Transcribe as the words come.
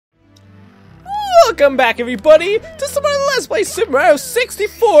Welcome back, everybody, to some of the Let's Play Super Mario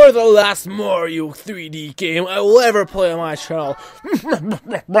 64, the last Mario 3D game I will ever play on my channel.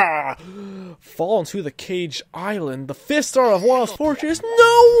 Fall into the Cage Island, the 5th star of Wallace Fortress.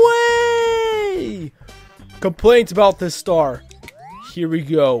 No way! Complaints about this star. Here we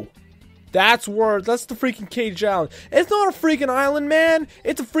go. That's the freaking Cage Island. It's not a freaking island, man.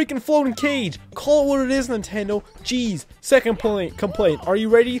 It's a freaking floating cage. Call it what it is, Nintendo. Jeez. Second complaint. Are you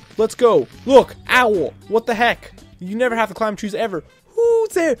ready? Let's go. Look, owl. What the heck? You never have to climb trees ever. Who's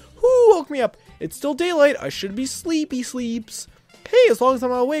there? Who woke me up? It's still daylight. I should be sleepy sleeps. Hey, as long as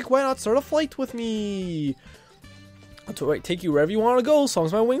I'm awake, why not start a flight with me? I'll take you wherever you want to go, as long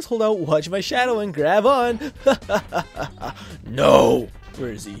as my wings hold out. Watch my shadow and grab on. No.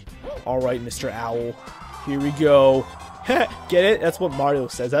 Where is he? Alright, Mr. Owl. Here we go. Get it? That's what Mario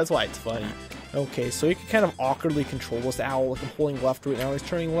says. That's why it's funny. Okay, so you can kind of awkwardly control this owl. Like I'm holding left right now. He's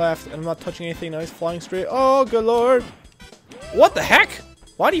turning left, and I'm not touching anything. Now he's flying straight. Oh, good lord. What the heck?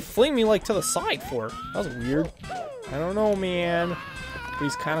 Why did he fling me, like, to the side for? That was weird. I don't know, man. But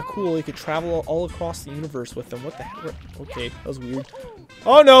he's kind of cool. He could travel all across the universe with him. What the heck? Okay, that was weird.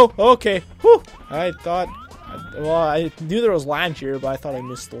 Oh, no. Okay. Whew. I thought... Well, I knew there was land here, but I thought I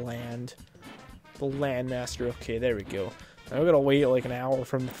missed the land. The landmaster. Okay, there we go. Now we gotta wait like an hour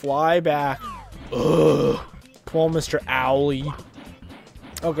for him to fly back. Ugh. Come on, Mr. Owly.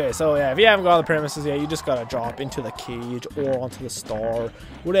 Okay, so yeah, if you haven't got the premises yet, you just gotta drop into the cage or onto the star.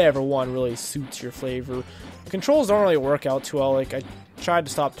 Whatever one really suits your flavor. The controls don't really work out too well. Like, I tried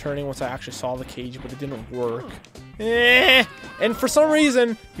to stop turning once I actually saw the cage, but it didn't work. And for some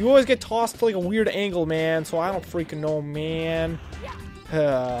reason, you always get tossed to like a weird angle, man. So I don't freaking know, man.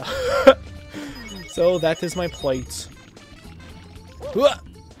 So that is my plight.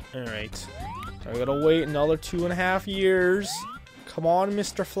 Alright. I gotta wait another 2.5 years. Come on,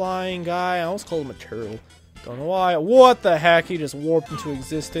 Mr. Flying Guy. I almost called him a turtle. Don't know why. What the heck? He just warped into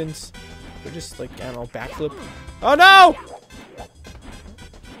existence. Or just like, I don't know, backflip. Oh no!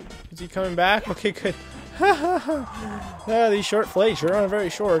 Is he coming back? Okay, good. These short flights sure are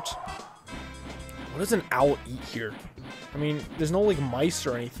very short. What does an owl eat here? I mean, there's no like mice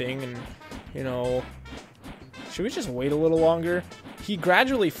or anything, and you know, should we just wait a little longer? He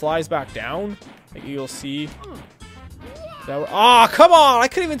gradually flies back down, like you'll see. Oh, come on! I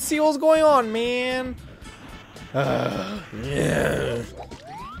couldn't even see what was going on, man. Yeah.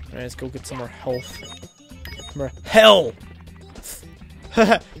 Alright, let's go get some more health. More hell.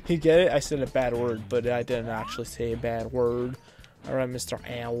 You get it? I said a bad word, but I didn't actually say a bad word. Alright, Mr.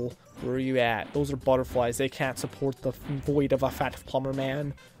 Owl, where are you at? Those are butterflies. They can't support the weight of a fat plumber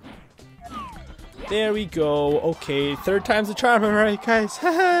man. There we go. Okay, 3rd time's the charm, alright, guys?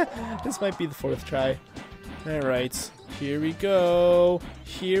 This might be the 4th try. Alright, here we go.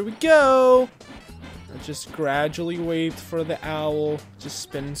 Here we go. I'll just gradually wait for the owl. Just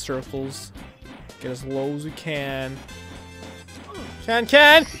spin in circles. Get as low as we can.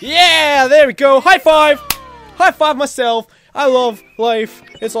 Can! Yeah! There we go! High five! High five myself! I love life.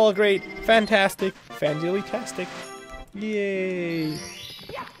 It's all great. Fantastic. Fantastic. Yay!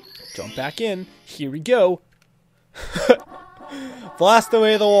 Jump back in. Here we go. Blast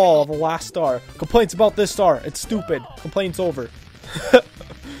away the wall of the last star. Complaints about this star. It's stupid. Complaints over.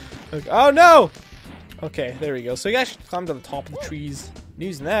 Oh no! Okay, there we go. So you guys should climb to the top of the trees. And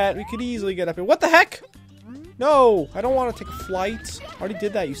using that, we could easily get up here. What the heck? No, I don't want to take a flight. I already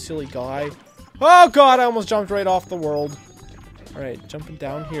did that, you silly guy. Oh god, I almost jumped right off the world. Alright, jumping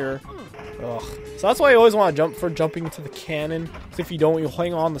down here. Ugh. So that's why I always want to jump for jumping into the cannon. Because if you don't, you'll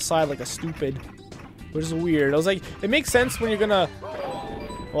hang on the side like a stupid. Which is weird. I was like, it makes sense when you're gonna...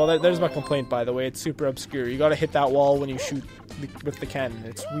 Well, there's my complaint, by the way. It's super obscure. You gotta hit that wall when you shoot with the cannon.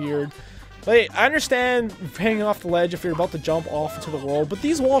 It's weird. Like, I understand hanging off the ledge if you're about to jump off into the world, but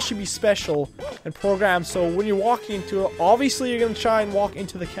these walls should be special and programmed so when you're walking into it, obviously you're going to try and walk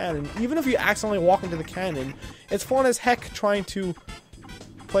into the cannon. Even if you accidentally walk into the cannon, it's fun as heck trying to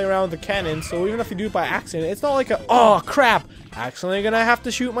play around with the cannon, so even if you do it by accident, it's not like a, oh crap, accidentally going to have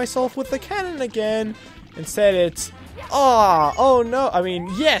to shoot myself with the cannon again. Instead it's, oh no, I mean,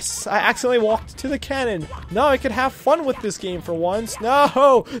 yes, I accidentally walked to the cannon. Now I can have fun with this game for once.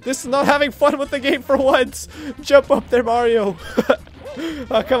 No, this is not having fun with the game for once. Jump up there, Mario.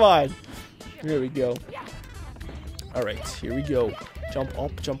 Oh, come on. Here we go. Alright, here we go. Jump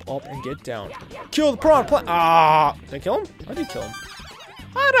up, and get down. Kill the prawn. Did I kill him? I did kill him.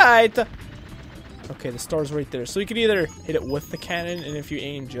 Alright. Okay, the star's right there. So you can either hit it with the cannon, and if you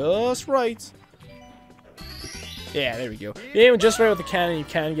aim just right... Yeah, there we go. You aim just right with the cannon, you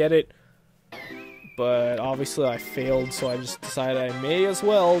can get it. But obviously I failed, so I just decided I may as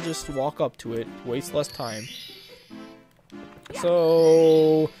well just walk up to it, waste less time.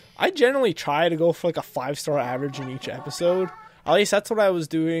 So I generally try to go for like a 5-star average in each episode. At least that's what I was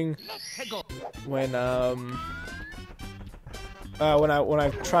doing when I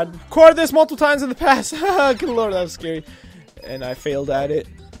tried to record this multiple times in the past. Good lord, that was scary. And I failed at it.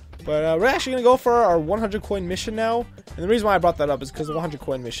 But we're actually going to go for our 100 coin mission now. And the reason why I brought that up is because the 100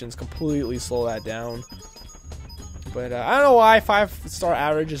 coin missions completely slow that down. But I don't know why 5-star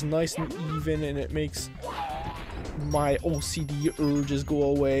average is nice and even, and it makes my OCD urges go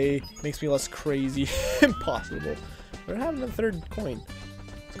away. Makes me less crazy. Impossible. We're having a third coin.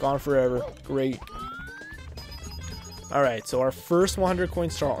 It's gone forever. Great. Alright, so our first 100 coin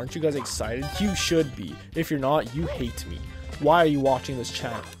star. Aren't you guys excited? You should be. If you're not, you hate me. Why are you watching this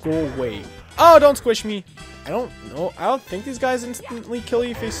channel? Go away. Oh, don't squish me. I don't know. I don't think these guys instantly kill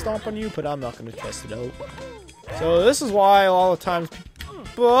you if they stomp on you, but I'm not going to test it out. So this is why a lot of times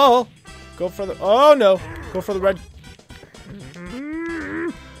people go for the... Oh, no. Go for the red...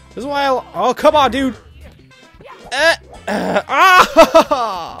 This is why oh, come on, dude.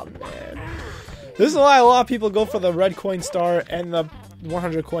 Oh, man. This is why a lot of people go for the red coin star and the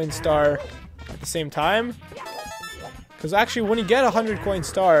 100 coin star at the same time. Because actually, when you get a 100 coin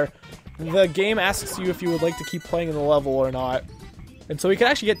star, the game asks you if you would like to keep playing in the level or not. And so we can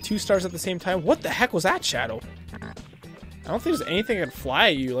actually get 2 stars at the same time. What the heck was that, Shadow? I don't think there's anything that can fly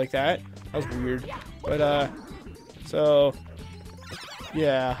at you like that. That was weird. But, so,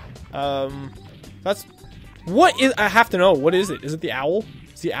 yeah. That's, what is, I have to know, what is it? Is it the owl?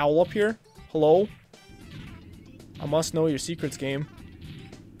 Is the owl up here? Hello? I must know your secrets, game.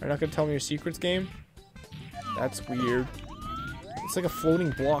 You're not gonna tell me your secrets, game? That's weird. It's like a floating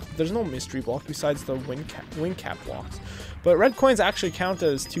block. There's no mystery block besides the wing cap blocks. But red coins actually count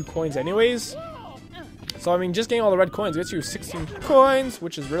as 2 coins anyways. So, I mean, just getting all the red coins gets you 16 coins,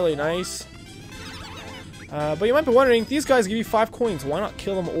 which is really nice. But you might be wondering, these guys give you 5 coins. Why not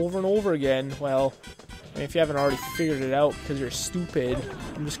kill them over and over again? Well, I mean, if you haven't already figured it out because you're stupid.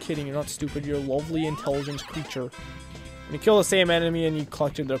 I'm just kidding. You're not stupid. You're a lovely, intelligent creature. When you kill the same enemy and you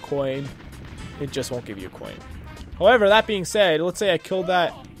collected their coin, it just won't give you a coin. However, that being said, let's say I killed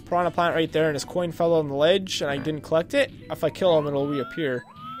that piranha plant right there and his coin fell on the ledge and I didn't collect it. If I kill him, it'll reappear.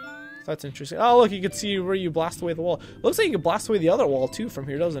 So that's interesting. Oh, look, you can see where you blast away the wall. Looks like you can blast away the other wall, too, from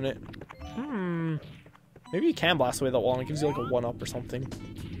here, doesn't it? Maybe you can blast away that wall and it gives you, like, a 1-up or something.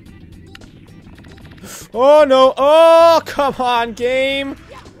 Oh, no. Oh, come on, game.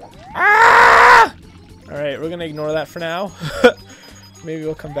 Ah! Alright, we're gonna ignore that for now. Maybe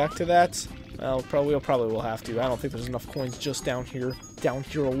we'll come back to that. Well, probably will have to. I don't think there's enough coins just down here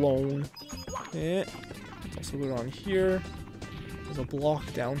alone. Let's also go down here. There's a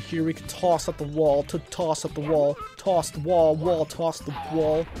block down here. We can toss at the wall to toss at the wall. Toss the wall, toss the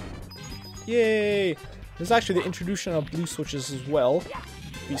wall. Yay! There's actually the introduction of blue switches as well.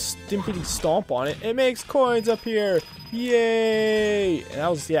 If you simply stomp on it, it makes coins up here. Yay! And that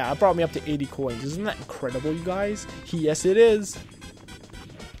was, yeah, that brought me up to 80 coins. Isn't that incredible, you guys? Yes, it is.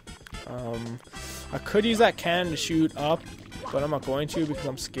 I could use that cannon to shoot up, but I'm not going to because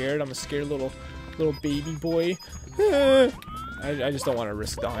I'm scared. I'm a scared little baby boy. I just don't want to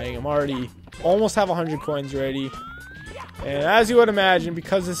risk dying. I'm already almost have 100 coins ready. And as you would imagine,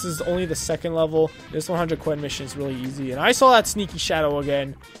 because this is only the 2nd level, this 100 coin mission is really easy. And I saw that sneaky shadow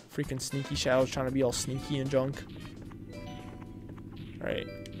again. Freaking sneaky shadow trying to be all sneaky and junk. Alright.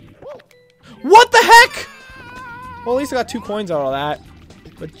 What the heck? Well, at least I got 2 coins out of that.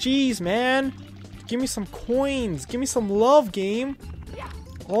 But jeez, man. Give me some coins. Give me some love, game.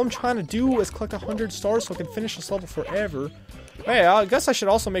 All I'm trying to do is collect 100 stars so I can finish this level forever. Hey, I guess I should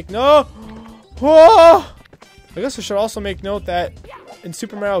also make note. Oh! I guess I should also make note that in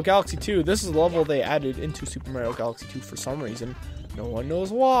Super Mario Galaxy 2, this is the level they added into Super Mario Galaxy 2 for some reason. No one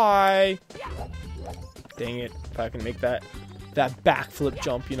knows why. Dang it. If I can make that backflip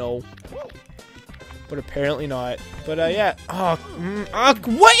jump, you know. But apparently not. But yeah.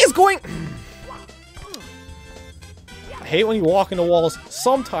 What is going? I hate when you walk into walls.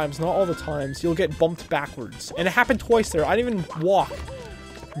 Sometimes, not all the times, you'll get bumped backwards. And it happened twice there. I didn't even walk.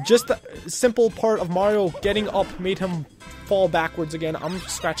 Just the simple part of Mario getting up made him fall backwards again. I'm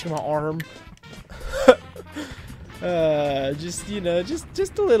scratching my arm. Just, you know, just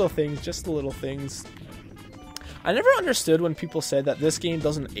the little things. Just the little things. I never understood when people said that this game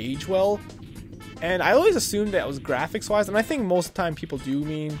doesn't age well. And I always assumed that it was graphics-wise, and I think most of the time people do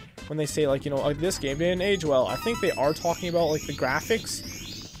mean when they say, like, you know, like, this game didn't age well. I think they are talking about, like, the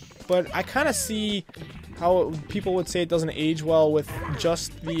graphics, but I kind of see how people would say it doesn't age well with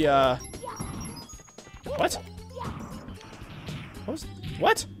just the What?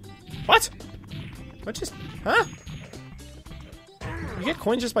 What? What? What just... Huh? You get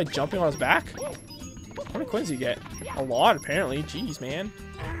coins just by jumping on his back? How many coins do you get? A lot, apparently. Jeez, man.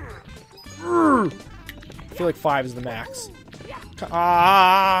 I feel like 5 is the max.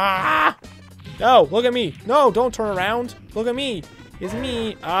 Ah! No, look at me. No, don't turn around. Look at me. It's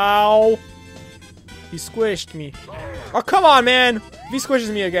me. Ow. He squished me. Oh, come on, man. If he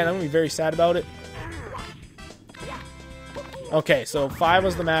squishes me again, I'm going to be very sad about it. Okay, so 5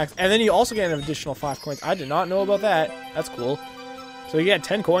 was the max. And then you also get an additional 5 coins. I did not know about that. That's cool. So you get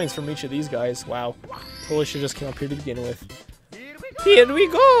 10 coins from each of these guys. Wow. Totally should just come up here to begin with. Here we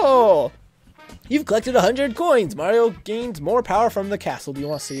go! You've collected 100 coins. Mario gains more power from the castle. Do you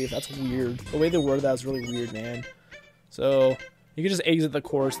want to save? That's weird. The way they worded that was really weird, man. So, you can just exit the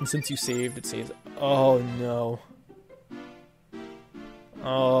course, and since you saved, it saves. Oh, no.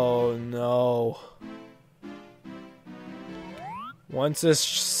 Oh, no. Once this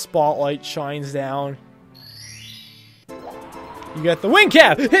spotlight shines down, you get the wing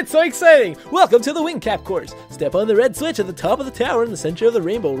cap! It's so exciting! Welcome to the wing cap course. Step on the red switch at the top of the tower in the center of the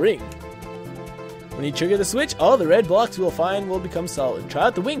rainbow ring. When you trigger the switch, all the red blocks you will find will become solid. Try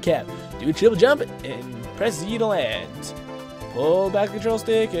out the wing cap. Do a triple jump and press Z to land. Pull back the control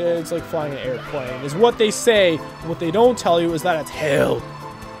stick. It's like flying an airplane, is what they say. What they don't tell you is that it's hell.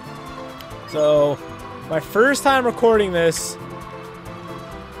 So, my first time recording this,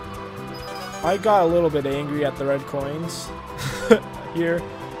 I got a little bit angry at the red coins here.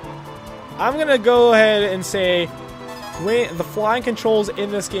 I'm gonna go ahead and say the flying controls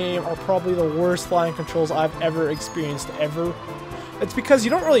in this game are probably the worst flying controls I've ever experienced ever. It's because you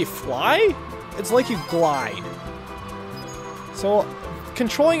don't really fly, it's like you glide. So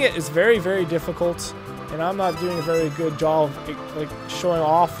controlling it is very, very difficult, and I'm not doing a very good job of like showing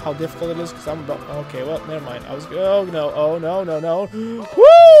off how difficult it is because I'm about, okay, well, never mind. I was, oh no, oh no, no, no.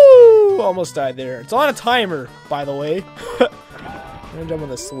 Woo! Almost died there. It's on a timer, by the way. I'm gonna jump on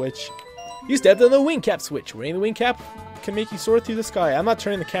the switch. You stepped on the wing cap switch. Wearing the wing cap can make you soar through the sky. I'm not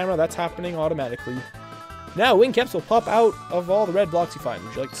turning the camera, that's happening automatically. Now wing caps will pop out of all the red blocks you find.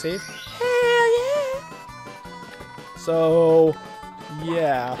 Would you like to save? Hell yeah! So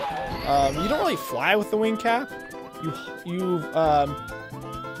yeah. You don't really fly with the wing cap. You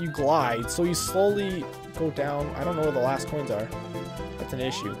glide, so you slowly go down. I don't know where the last coins are. That's an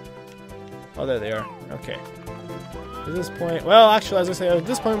issue. Oh, there they are. Okay. At this point, well, actually, as I say, at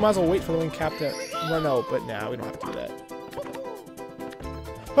this point, we might as well wait for the wing cap to run out, but nah, we don't have to do that.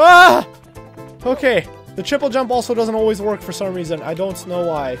 Ah! Okay, the triple jump also doesn't always work for some reason. I don't know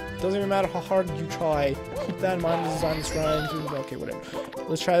why. It doesn't even matter how hard you try. Keep that in mind. This is on this grind. Okay, whatever.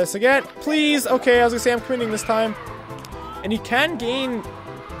 Let's try this again. Please! Okay, I was gonna say I'm committing this time. And you can gain...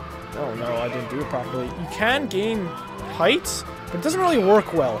 Oh no, I didn't do it properly. You can gain height, but it doesn't really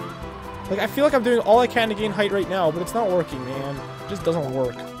work well. Like, I feel like I'm doing all I can to gain height right now, but it's not working, man. It just doesn't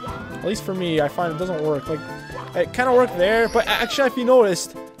work. At least for me, I find it doesn't work. Like, it kind of worked there, but actually, if you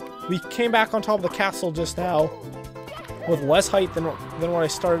noticed, we came back on top of the castle just now with less height than what I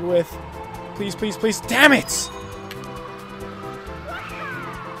started with. Please, please, please. Damn it!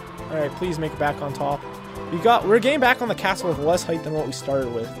 Alright, please make it back on top. We're getting back on the castle with less height than what we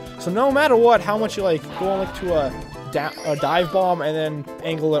started with. So no matter what, how much you, like, go on, like, to a dive bomb and then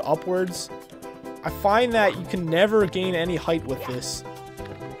angle it upwards, I find that you can never gain any height with this.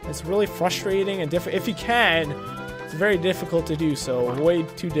 It's really frustrating and if you can, it's very difficult to do so. Way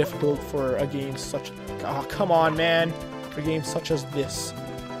too difficult for a game such... Oh, come on, man. For a game such as this.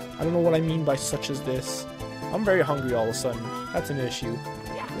 I don't know what I mean by such as this. I'm very hungry all of a sudden. That's an issue.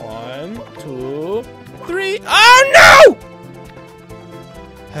 1, 2, 3... Oh,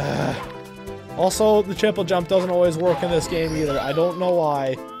 no! Also, the triple jump doesn't always work in this game either. I don't know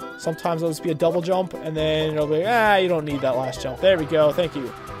why. Sometimes it'll just be a double jump, and then it'll be, you don't need that last jump. There we go. Thank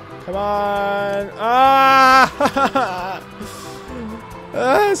you. Come on. Ah!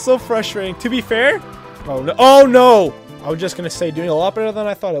 It's so frustrating. To be fair... Oh, no. Oh, no! I was just going to say, doing a lot better than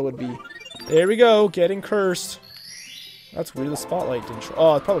I thought it would be. There we go. Getting cursed. That's weird. The spotlight didn't show...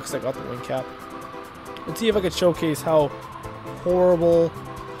 Oh, it's probably because I got the wing cap. Let's see if I could showcase how horribly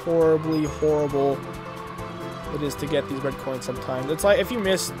horrible it is to get these red coins sometimes. It's like if you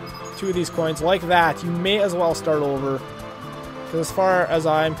miss 2 of these coins like that, you may as well start over. Because as far as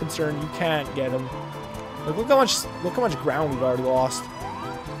I'm concerned, you can't get them. Like, look how much ground we've already lost.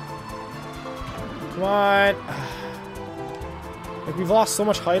 Come on. Like, we've lost so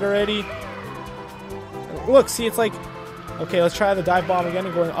much height already. Look, see, it's like... Okay, let's try the dive bomb again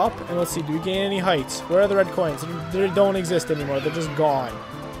and going up. And let's see, do we gain any heights? Where are the red coins? They don't exist anymore. They're just gone.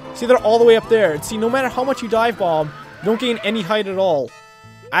 See, they're all the way up there. And see, no matter how much you dive bomb, you don't gain any height at all.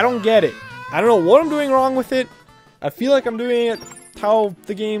 I don't get it. I don't know what I'm doing wrong with it. I feel like I'm doing it how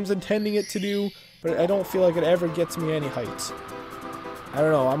the game's intending it to do, but I don't feel like it ever gets me any heights. I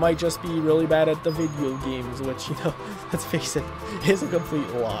don't know, I might just be really bad at the video games, which, you know, let's face it, is a complete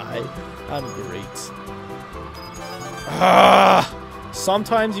lie. I'm great.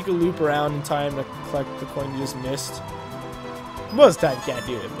 Sometimes you can loop around in time to collect the coin you just missed. Most times you can't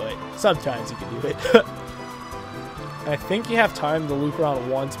do it, but sometimes you can do it. I think you have time to loop around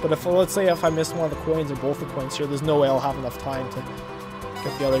once, but if, let's say if I miss one of the coins or both the coins here, there's no way I'll have enough time to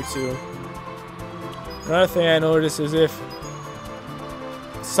get the other two. Another thing I noticed is if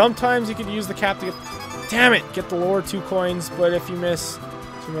sometimes you could use the cap to get, damn it, get the lower 2 coins, but if you miss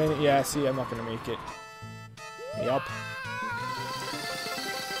too many, yeah, see, I'm not gonna make it. Yup.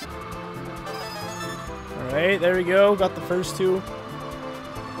 Alright, there we go, got the first 2.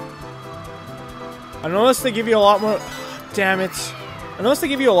 I noticed they give you a lot more, damn it. I noticed they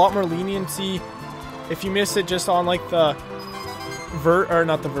give you a lot more leniency if you miss it just on like the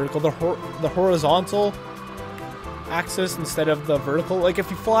the horizontal axis instead of the vertical. Like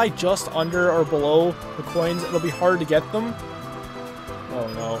if you fly just under or below the coins, it'll be hard to get them.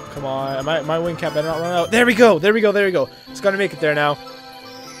 Oh no, come on. My wing cap better not run out. There we go, there we go, there we go. It's gonna make it there now.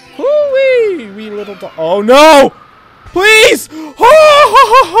 Woo-wee! Wee little dog. Oh no! Please!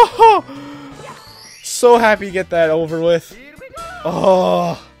 Oh! So happy to get that over with.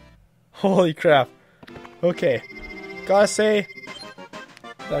 Oh, holy crap. Okay, gotta say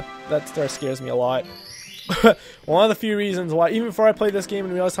that star scares me a lot. One of the few reasons why, even before I played this game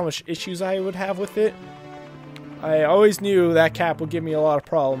and realized how much issues I would have with it, I always knew that cap would give me a lot of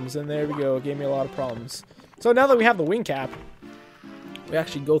problems, and there we go, it gave me a lot of problems. So now that we have the wing cap, we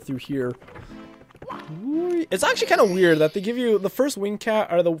actually go through here. It's actually kind of weird that they give you the first wing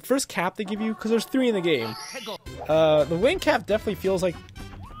cap, or the first cap they give you, because there's 3 in the game. The wing cap definitely feels like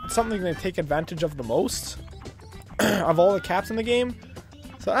something they take advantage of the most of all the caps in the game.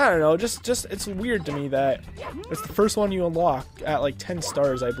 So I don't know, just it's weird to me that it's the first one you unlock at like 10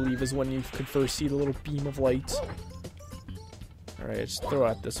 stars, I believe, is when you could first see the little beam of light. Alright, just throw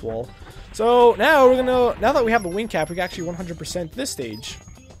it at this wall. So now now that we have the wing cap, we can actually 100% this stage.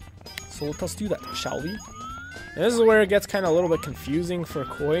 So let us do that, shall we? And this is where it gets kind of a little bit confusing for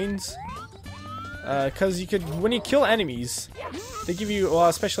coins. Because you could, when you kill enemies, they give you, well,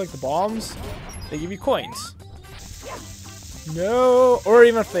 especially like the bombs, they give you coins. No, or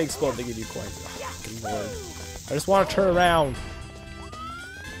even if they explode, they give you coins. Oh, good lord. I just want to turn around.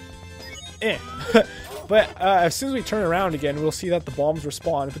 But as soon as we turn around again, we'll see that the bombs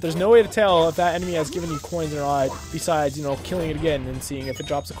respawn. But there's no way to tell if that enemy has given you coins or not, besides, you know, killing it again and seeing if it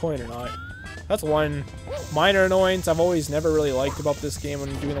drops a coin or not. That's one minor annoyance I've always never really liked about this game when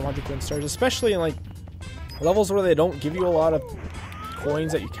doing the 100 coin stars, especially in like levels where they don't give you a lot of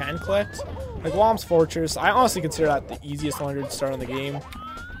coins that you can collect. Like Wom's Fortress, I honestly consider that the easiest 100 star in the game.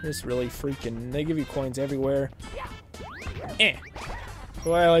 It's really freaking, they give you coins everywhere. So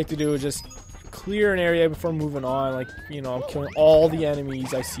what I like to do is just clear an area before moving on. Like, you know, I'm killing all the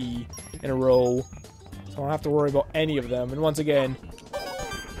enemies I see in a row, so I don't have to worry about any of them. And once again,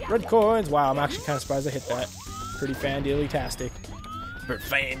 red coins. Wow, I'm actually kind of surprised I hit that. Pretty fan-dilly-tastic.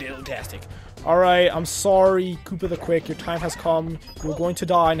 Fan-dilly-tastic. Alright, I'm sorry, Koopa the Quick. Your time has come. You're going to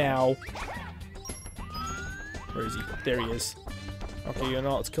die now. Where is he? There he is. Okay, you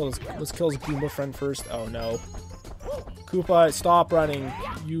know, let's kill his Goomba friend first. Oh no. Koopa, stop running.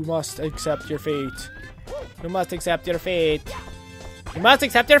 You must accept your fate. You must accept your fate. You must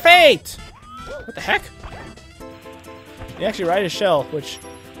accept your fate! What the heck? You actually ride his shell, which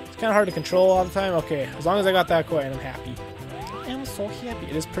is kind of hard to control all the time. Okay, as long as I got that coin, I'm happy. I'm so happy.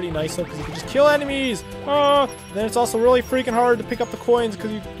 It is pretty nice though, because you can just kill enemies. Oh, then it's also really freaking hard to pick up the coins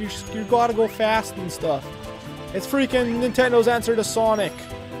because you gotta go fast and stuff. It's freaking Nintendo's answer to Sonic.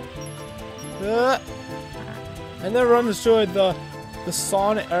 I never understood the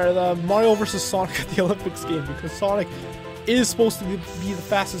Sonic or the Mario vs Sonic at the Olympics game, because Sonic is supposed to be the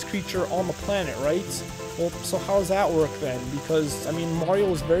fastest creature on the planet, right? Well, so how does that work then? Because I mean, Mario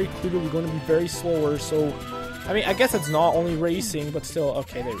is very clearly going to be very slower. So I mean, I guess it's not only racing, but still.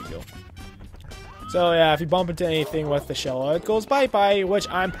 Okay, there we go. So yeah, if you bump into anything with the shell, it goes bye-bye, which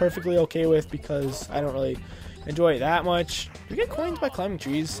I'm perfectly okay with because I don't really enjoy it that much. Do we get coins by climbing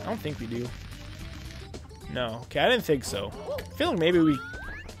trees? I don't think we do. No. Okay, I didn't think so. I feel like maybe we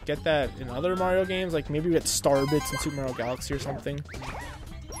get that in other Mario games. Like maybe we get star bits in Super Mario Galaxy or something.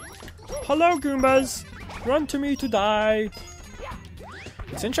 Hello, Goombas! Run to me to die!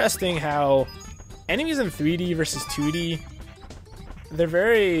 It's interesting how enemies in 3D versus 2D they're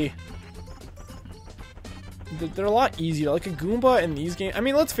very... They're a lot easier. Like a Goomba in these games... I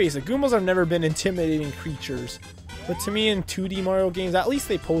mean, let's face it, Goombas have never been intimidating creatures. But to me, in 2D Mario games, at least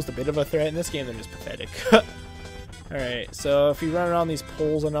they posed a bit of a threat. In this game, they're just pathetic. Alright, so if you run around these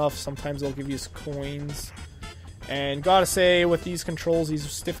poles enough, sometimes they'll give you coins. And gotta say, with these controls, these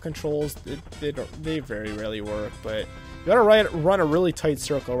stiff controls, they very rarely work. But you gotta run a really tight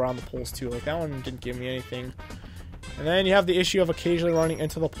circle around the poles too. Like that one didn't give me anything. And then you have the issue of occasionally running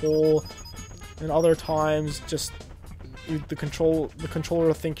into the pole, and other times just the controller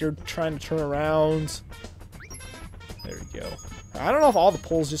will think you're trying to turn around. There we go. I don't know if all the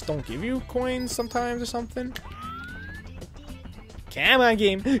poles just don't give you coins sometimes or something. Come on,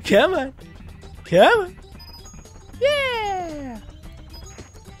 game. Come on. Come on. Yeah!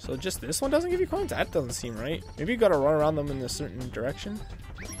 So just this one doesn't give you coins? That doesn't seem right. Maybe you gotta run around them in a certain direction.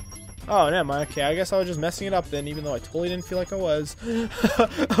 Oh, never mind. Okay, I guess I was just messing it up then, even though I totally didn't feel like I was.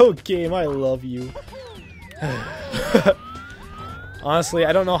 Oh, game, I love you. Honestly,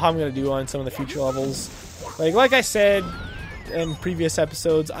 I don't know how I'm gonna do on some of the future levels. Like I said in previous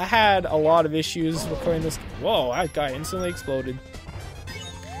episodes, I had a lot of issues recording this. Whoa, that guy instantly exploded.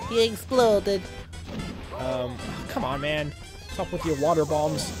 He exploded. Come on, man. Stop with your water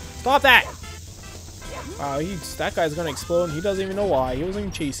bombs. Stop that! Wow, that guy's gonna explode and he doesn't even know why. He wasn't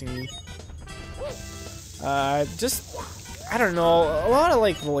even chasing me. I don't know, a lot of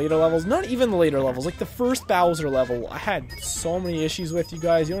like the later levels, not even the later levels, like the first Bowser level, I had so many issues with, you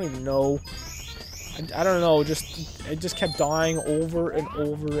guys, you don't even know. I don't know, it just kept dying over and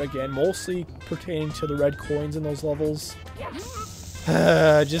over again, mostly pertaining to the red coins in those levels.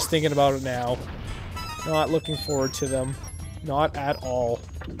 Just thinking about it now. Not looking forward to them. Not at all.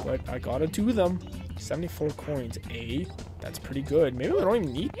 But I gotta do them. 74 coins. That's pretty good. Maybe we don't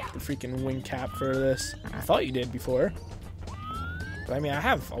even need the freaking wing cap for this. I thought you did before. But I mean, I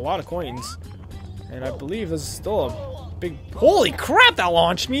have a lot of coins. And I believe there's still a big... Holy crap, that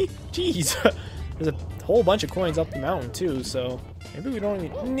launched me! Jeez. There's a whole bunch of coins up the mountain too, so maybe we don't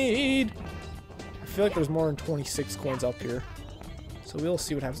even need... I feel like there's more than 26 coins up here. So we'll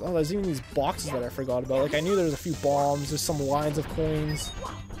see what happens. Oh, there's even these boxes that I forgot about. Like, I knew there was a few bombs. There's some lines of coins.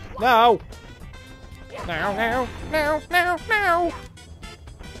 No! No!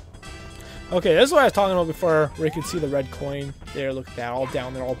 Okay, this is what I was talking about before, where you could see the red coin. There, look at that. All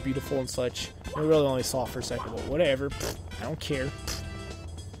down there, all beautiful and such. I really only saw it for a second, but whatever. I don't care.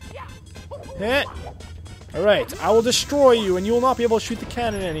 Alright, I will destroy you, and you will not be able to shoot the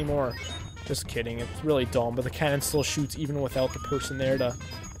cannon anymore. Just kidding, it's really dumb, but the cannon still shoots even without the person there to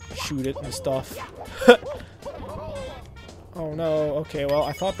shoot it and stuff. Oh no, okay, well,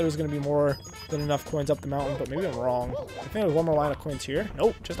 I thought there was going to be more than enough coins up the mountain, but maybe I'm wrong. I think there's one more line of coins here.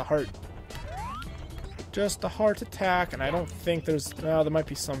 Nope, just a heart. Just a heart attack, and I don't think there's... No, there might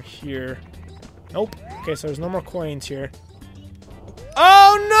be some here. Nope. Okay, so there's no more coins here.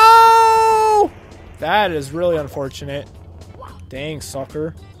 Oh no! That is really unfortunate. Dang,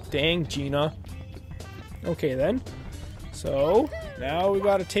 sucker. Dang, Gina. Okay, then. So, now we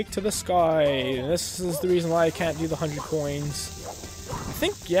gotta take to the sky. And this is the reason why I can't do the 100 coins. I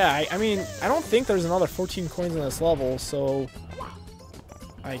think, yeah, I mean, I don't think there's another 14 coins in this level, so...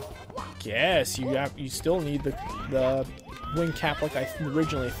 I guess you still need the wing cap like I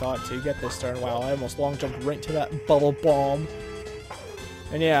originally thought to get this started. Wow, I almost long jumped right to that bubble bomb.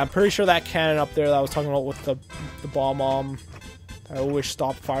 And yeah, I'm pretty sure that cannon up there that I was talking about with the bomb I wish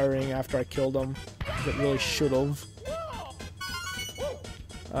stopped firing after I killed him. It really should have.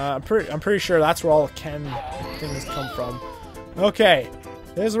 I'm pretty sure that's where all the cannon things come from. Okay,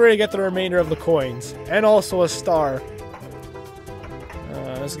 this is where you get the remainder of the coins, and also a star.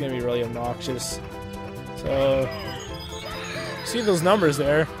 This is gonna be really obnoxious. So, see those numbers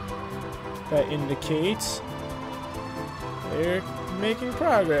there? That indicates they're making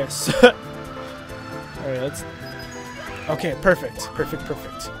progress. Alright, let's... Okay, perfect.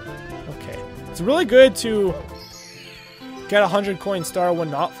 Okay. It's really good to get a 100 coin star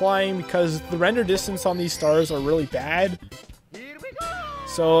when not flying, because the render distance on these stars are really bad.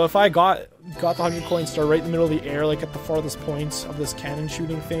 So if I got the 100 coin star right in the middle of the air, like at the farthest points of this cannon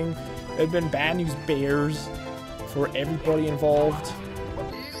shooting thing, it'd been bad news bears for everybody involved.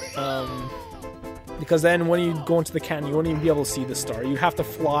 Because then when you go into the cannon, you won't even be able to see the star. You have to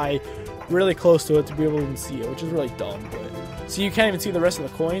fly really close to it to be able to even see it, which is really dumb. But so you can't even see the rest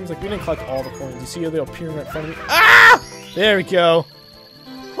of the coins. Like, we didn't collect all the coins. You see how they're appearing right in front of me? Ah! There we go.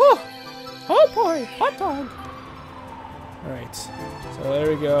 Whew. Oh boy, hot dog. Alright, so there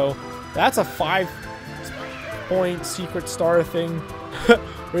we go. That's a 5-point secret star thing.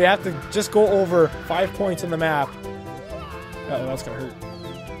 Where you have to just go over 5 points on the map. Oh, that's gonna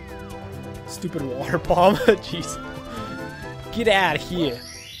hurt. Stupid water bomb. Jeez. Get out of here.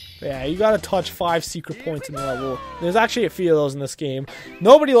 Yeah, you gotta touch 5 secret points in the level. There's actually a few of those in this game.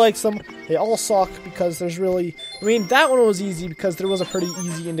 Nobody likes them. They all suck because there's really... I mean, that one was easy because there was a pretty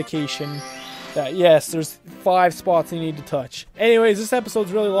easy indication that, yes, there's 5 spots you need to touch. Anyways, this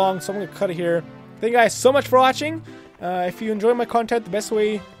episode's really long, so I'm gonna cut it here. Thank you guys so much for watching. If you enjoy my content, the best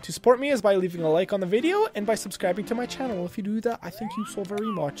way to support me is by leaving a like on the video and by subscribing to my channel. If you do that, I thank you so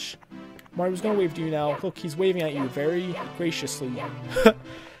very much. Mario's gonna wave to you now. Look, he's waving at you very graciously.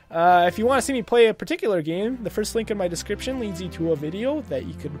 If you want to see me play a particular game, the first link in my description leads you to a video that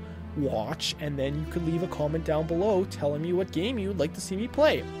you could watch, and then you could leave a comment down below telling me what game you would like to see me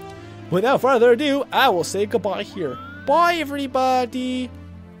play. Without further ado, I will say goodbye here. Bye, everybody!